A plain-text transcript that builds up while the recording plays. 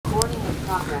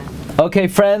Okay,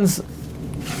 friends,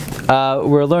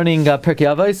 we're learning Pirkei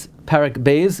Avos, Parak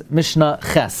Beis, Mishnah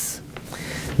Ches.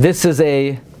 This is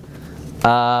a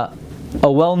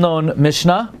well-known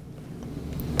Mishnah,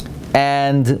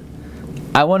 and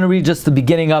I want to read just the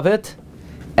beginning of it.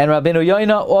 And Rabbeinu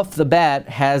Yona, off the bat,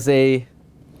 has a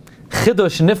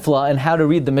chidush nifla in how to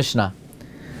read the Mishnah.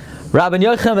 Rabbi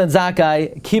Yochanan ben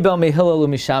Zakkai kibel mehillel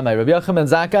u'mishamai. Rabbi Yochanan ben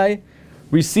Zakkai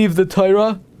received the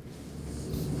Torah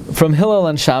from Hillel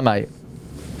and Shammai.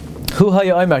 Hu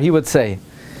haya omer, he would say,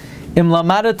 Im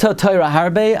lamadata Torah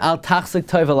harbe al tachzik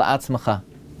tova la'atzmacha.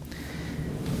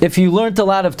 If you learned a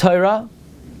lot of Torah,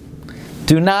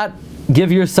 do not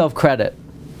give yourself credit.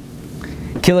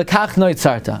 Ki lekach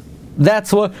noitzarta.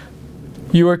 That's what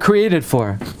you were created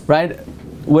for, right?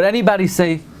 Would anybody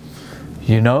say,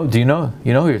 do you know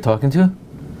who you're talking to?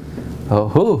 Oh,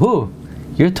 who?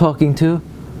 You're talking to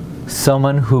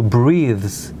someone who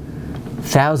breathes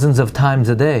thousands of times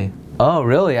a day. Oh,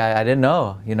 really? I didn't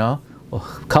know, Well,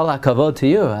 kol hakavod to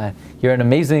you. You're an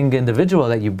amazing individual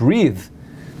that you breathe.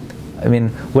 I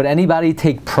mean, would anybody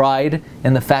take pride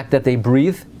in the fact that they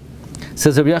breathe?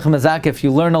 Says Rabbi Yochanan ben Zakkai, if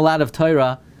you learn a lot of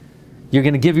Torah, you're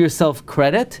going to give yourself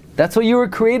credit? That's what you were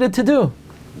created to do.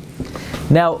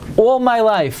 Now, all my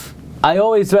life, I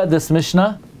always read this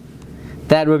Mishnah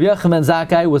that Rabbi Yochanan ben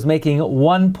Zakkai was making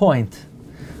one point.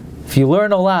 If you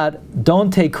learn a lot,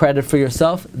 don't take credit for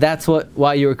yourself. That's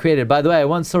why you were created. By the way, I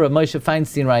once saw Rav Moshe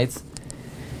Feinstein writes,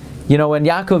 when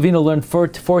Yaakov Avinu learned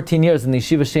 14 years in the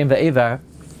Yeshiva Shem Ve'evar,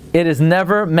 it is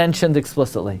never mentioned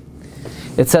explicitly.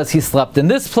 It says he slept in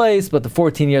this place, but the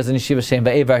 14 years in Yeshiva Shem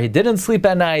Ve'evar, he didn't sleep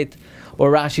at night.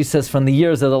 Or Rashi says from the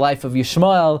years of the life of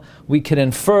Yishmael, we could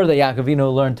infer that Yaakov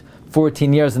Avinu learned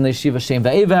 14 years in the Yeshiva Shem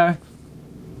Ve'evar.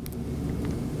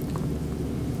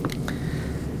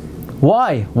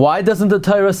 Why? Why doesn't the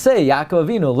Torah say Yaakov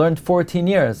Avinu learned 14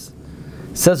 years?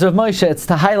 Says Rav Moshe, it's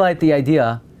to highlight the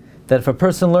idea that if a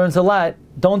person learns a lot,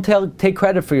 don't take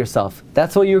credit for yourself.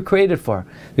 That's what you were created for.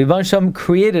 Rebbeinu Shem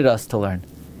created us to learn.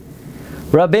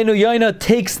 Rabbeinu Yona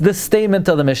takes this statement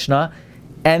of the Mishnah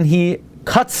and he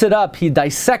cuts it up, he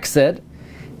dissects it,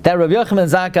 that Rabbi Yochanan ben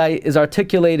Zakkai is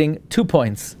articulating 2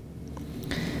 points.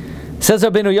 Says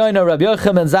Rabbeinu Yona, Rabbi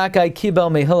Yochanan ben Zakkai kibel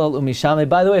mehillel u'mishamai.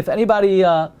 By the way, if anybody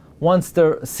wants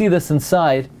to see this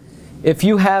inside, if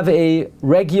you have a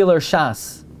regular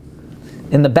shas,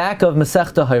 in the back of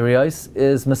Masechta Hariyos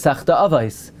is Masechta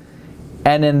Avos,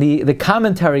 and in the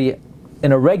commentary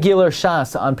in a regular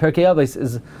shas on Pirkei Avos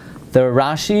is the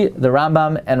Rashi, the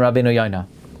Rambam, and Rabbeinu Yona.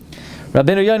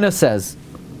 Rabbeinu Yona says,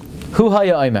 Hu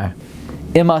haya omer,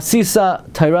 im asisa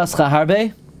tayrascha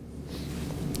harbe,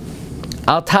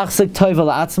 al tachzik tova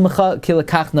la'atzmacha ki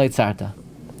lekach noitzarta.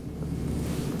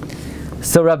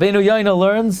 So Rabbeinu Yona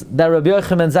learns that Rabbi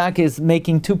Yochanan ben Zakkai is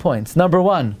making 2 points. Number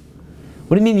 1,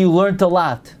 what do you mean you learned a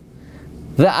lot?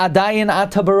 The adayin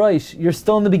ata baroish, you're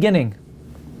still in the beginning.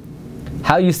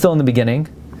 How are you still in the beginning?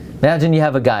 Imagine you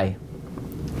have a guy.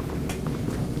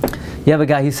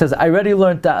 He says, I already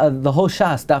learned the whole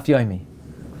Shas, Daf Yomi.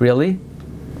 Really?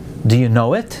 Do you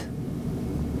know it?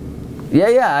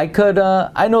 Yeah, I could,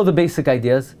 I know the basic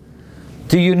ideas.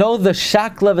 Do you know the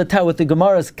Shak Levitar, what the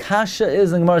Gemara's Kasha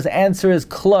is, and the Gemara's answer is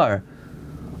Klar?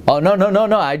 Oh,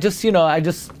 no, I just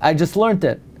learned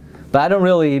it. But I don't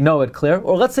really know it clear.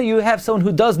 Or let's say you have someone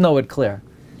who does know it clear.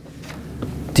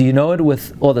 Do you know it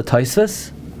with all the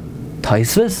Taisvis?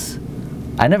 Taisvis?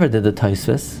 I never did the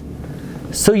Taisvis.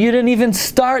 So you didn't even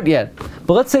start yet.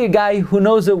 But let's say a guy who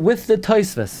knows it with the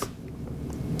Taisvis.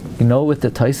 You know it with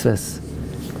the Taisvis.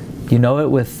 You know it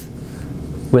with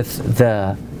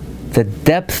the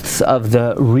depths of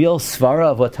the real svara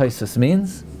of what Taisvis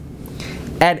means.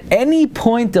 At any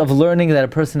point of learning that a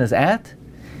person is at,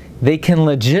 they can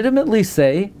legitimately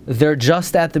say they're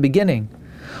just at the beginning.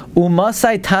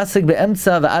 Umasai tasik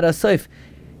be'emtza v'ad hasoif.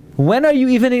 When are you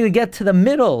even going to get to the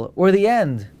middle or the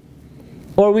end?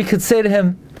 Or we could say to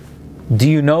him, do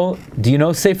you know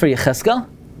sefer Yecheskel?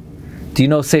 Do you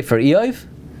know sefer Eov?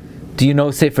 Do you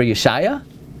know sefer Yeshaya?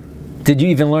 Did you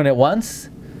even learn it once?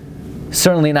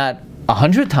 Certainly not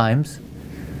 100 times.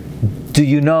 Do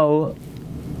you know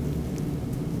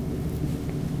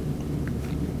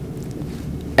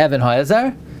Evan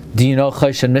Hayazar? Do you know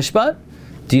Choshen Mishpat?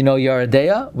 Do you know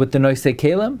Yeridea with the Noisei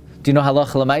Kalim? Do you know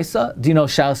Halacha L'Maisa? Do you know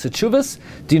Shalas Tshuvas?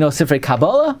 Do you know Sifrei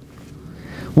Kabbalah?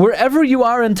 Wherever you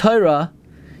are in Torah,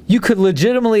 you could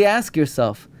legitimately ask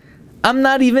yourself, I'm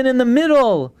not even in the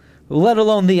middle, let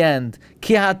alone the end.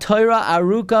 Ki ha-Torah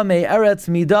aruka me'eretz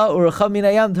mida u'rechav min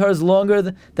hayam. Torah is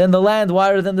longer than the land,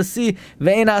 wider than the sea.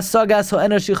 Ve'en ha-sagas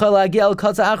ho'ener shichol ha'agi al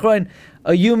kotza achroin.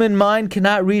 A human mind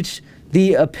cannot reach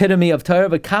the epitome of Torah.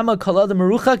 V'kama kol adam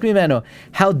meruchak mimeno.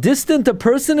 How distant a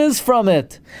person is from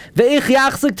it. Ve'ich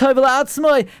yachzik Torah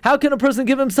la'atzmoi. How can a person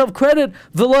give himself credit?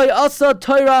 V'loi asa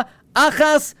Torah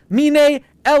achas mine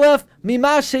elef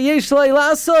mima sheyesh lo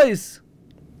la'asos.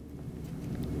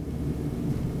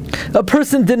 A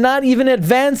person did not even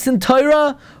advance in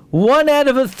Torah 1 out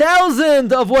of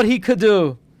 1,000 of what he could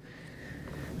do.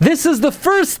 This is the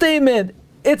first statement.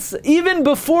 It's even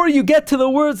before you get to the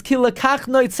words ki lekach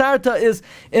noitzarta is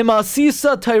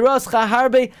imasisa toirascha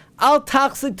harbe al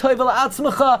tachzik toivel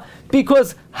atzmecha,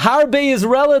 because harbe is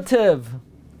relative.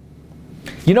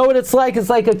 You know what it's like? It's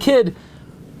like a kid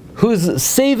who's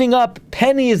saving up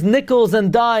pennies, nickels,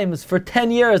 and dimes for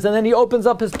 10 years, and then he opens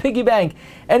up his piggy bank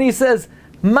and he says,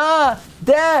 "Ma,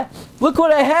 Dad, look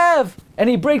what I have." And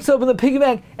he breaks open the piggy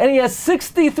bank and he has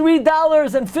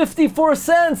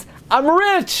 $63.54. I'm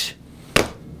rich.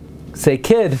 Say,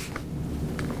 kid,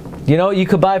 you know what you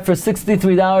could buy for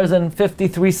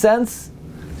 $63.53?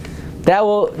 That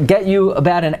will get you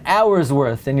about an hour's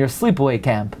worth in your sleepaway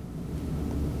camp.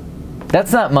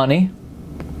 That's not money.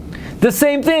 The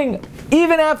same thing,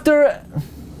 even after...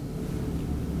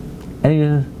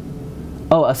 a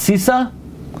sisa?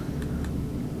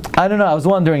 I don't know, I was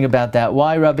wondering about that.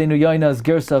 Why Rabbeinu Yona's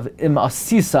gersa of im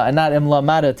asisa and not im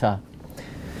lamadata?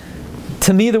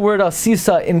 To me, the word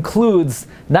asisa includes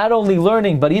not only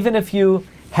learning, but even if you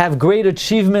have great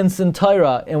achievements in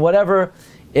Torah, in whatever,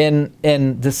 in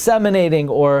disseminating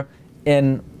or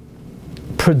in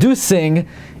producing,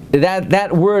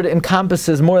 that word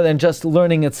encompasses more than just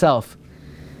learning itself.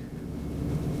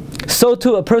 So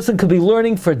too, a person could be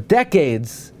learning for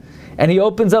decades, and he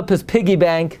opens up his piggy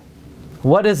bank.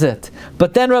 What is it?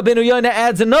 But then Rabbeinu Yona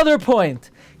adds another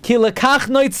point. Ki lekach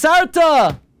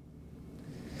noitzarta.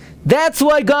 That's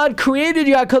why God created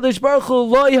you, HaKadosh Baruch Hu,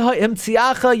 lo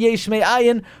himtziacha yesh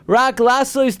me'ayin rak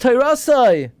lasois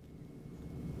teirasai.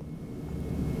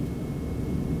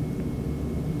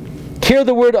 Here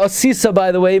the word asisa,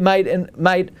 by the way, might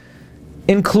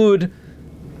include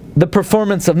the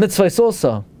performance of mitzvahs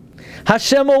also.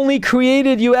 Hashem only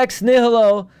created you ex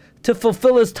nihilo to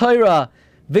fulfill His Torah.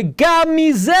 You see clearly,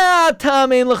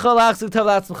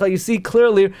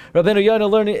 Rabbeinu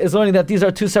Yona is learning that these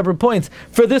are two separate points.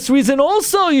 For this reason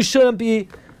also you shouldn't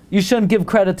give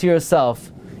credit to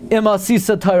yourself.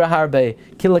 Imasisa Torah harbe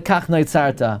ki lekach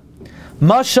noitzarta.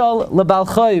 Mashal lebal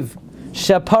choiv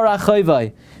shepara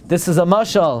choivai. This is a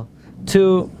mashal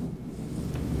to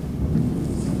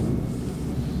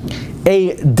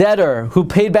a debtor who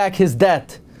paid back his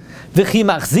debt. V'chi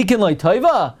machzikin loy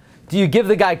toiva. Do you give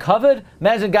the guy covet?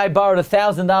 Imagine a guy borrowed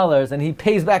 $1,000 and he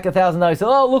pays back $1,000. He says,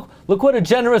 "Oh, look what a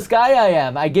generous guy I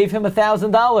am. I gave him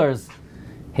 $1,000.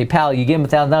 Hey pal, you gave him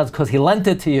 $1,000 because he lent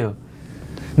it to you.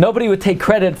 Nobody would take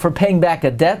credit for paying back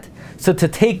a debt. So to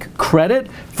take credit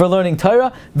for learning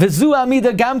Torah, v'zu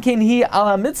amida gamken hi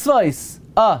ala mitzvahs.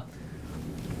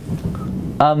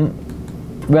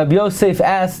 Rabbi Yosef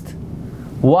asked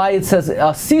why it says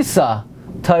asisa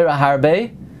Torah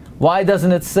harbe. Why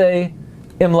doesn't it say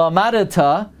im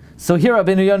lamadata? So here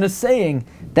Rabbeinu Yona is saying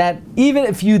that even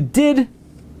if you did,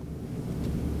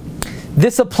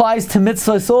 this applies to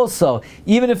mitzvahs also.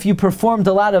 Even if you performed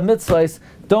a lot of mitzvahs,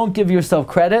 don't give yourself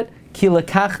credit. Ki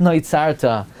lekach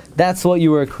noitzarta. That's what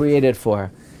you were created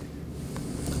for.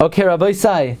 Okay, Rabbi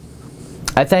Sai,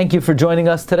 I thank you for joining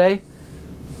us today.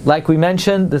 Like we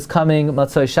mentioned, this coming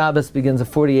Matzoi Shabbos begins a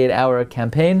 48-hour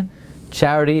campaign.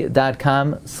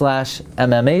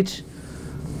 Charity.com/MMH.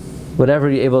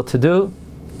 Whatever you're able to do,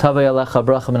 Tavay Alecha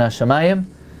Bracha Min HaShamayim.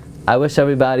 I wish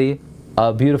everybody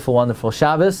a beautiful, wonderful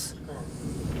Shabbos,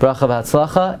 Bracha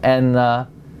V'Hatzlacha, and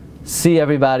see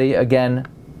everybody again.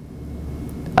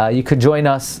 You could join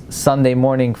us Sunday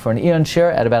morning for an Eon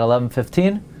share at about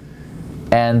 11:15,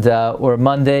 and or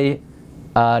Monday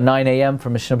 9 a.m. for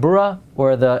Mishnah Berurah,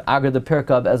 or the Agad the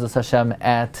Pirkei Ezras Hashem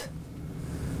at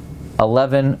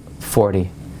 11:40.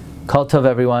 Kol Tov,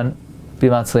 everyone. Be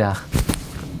Matzliach.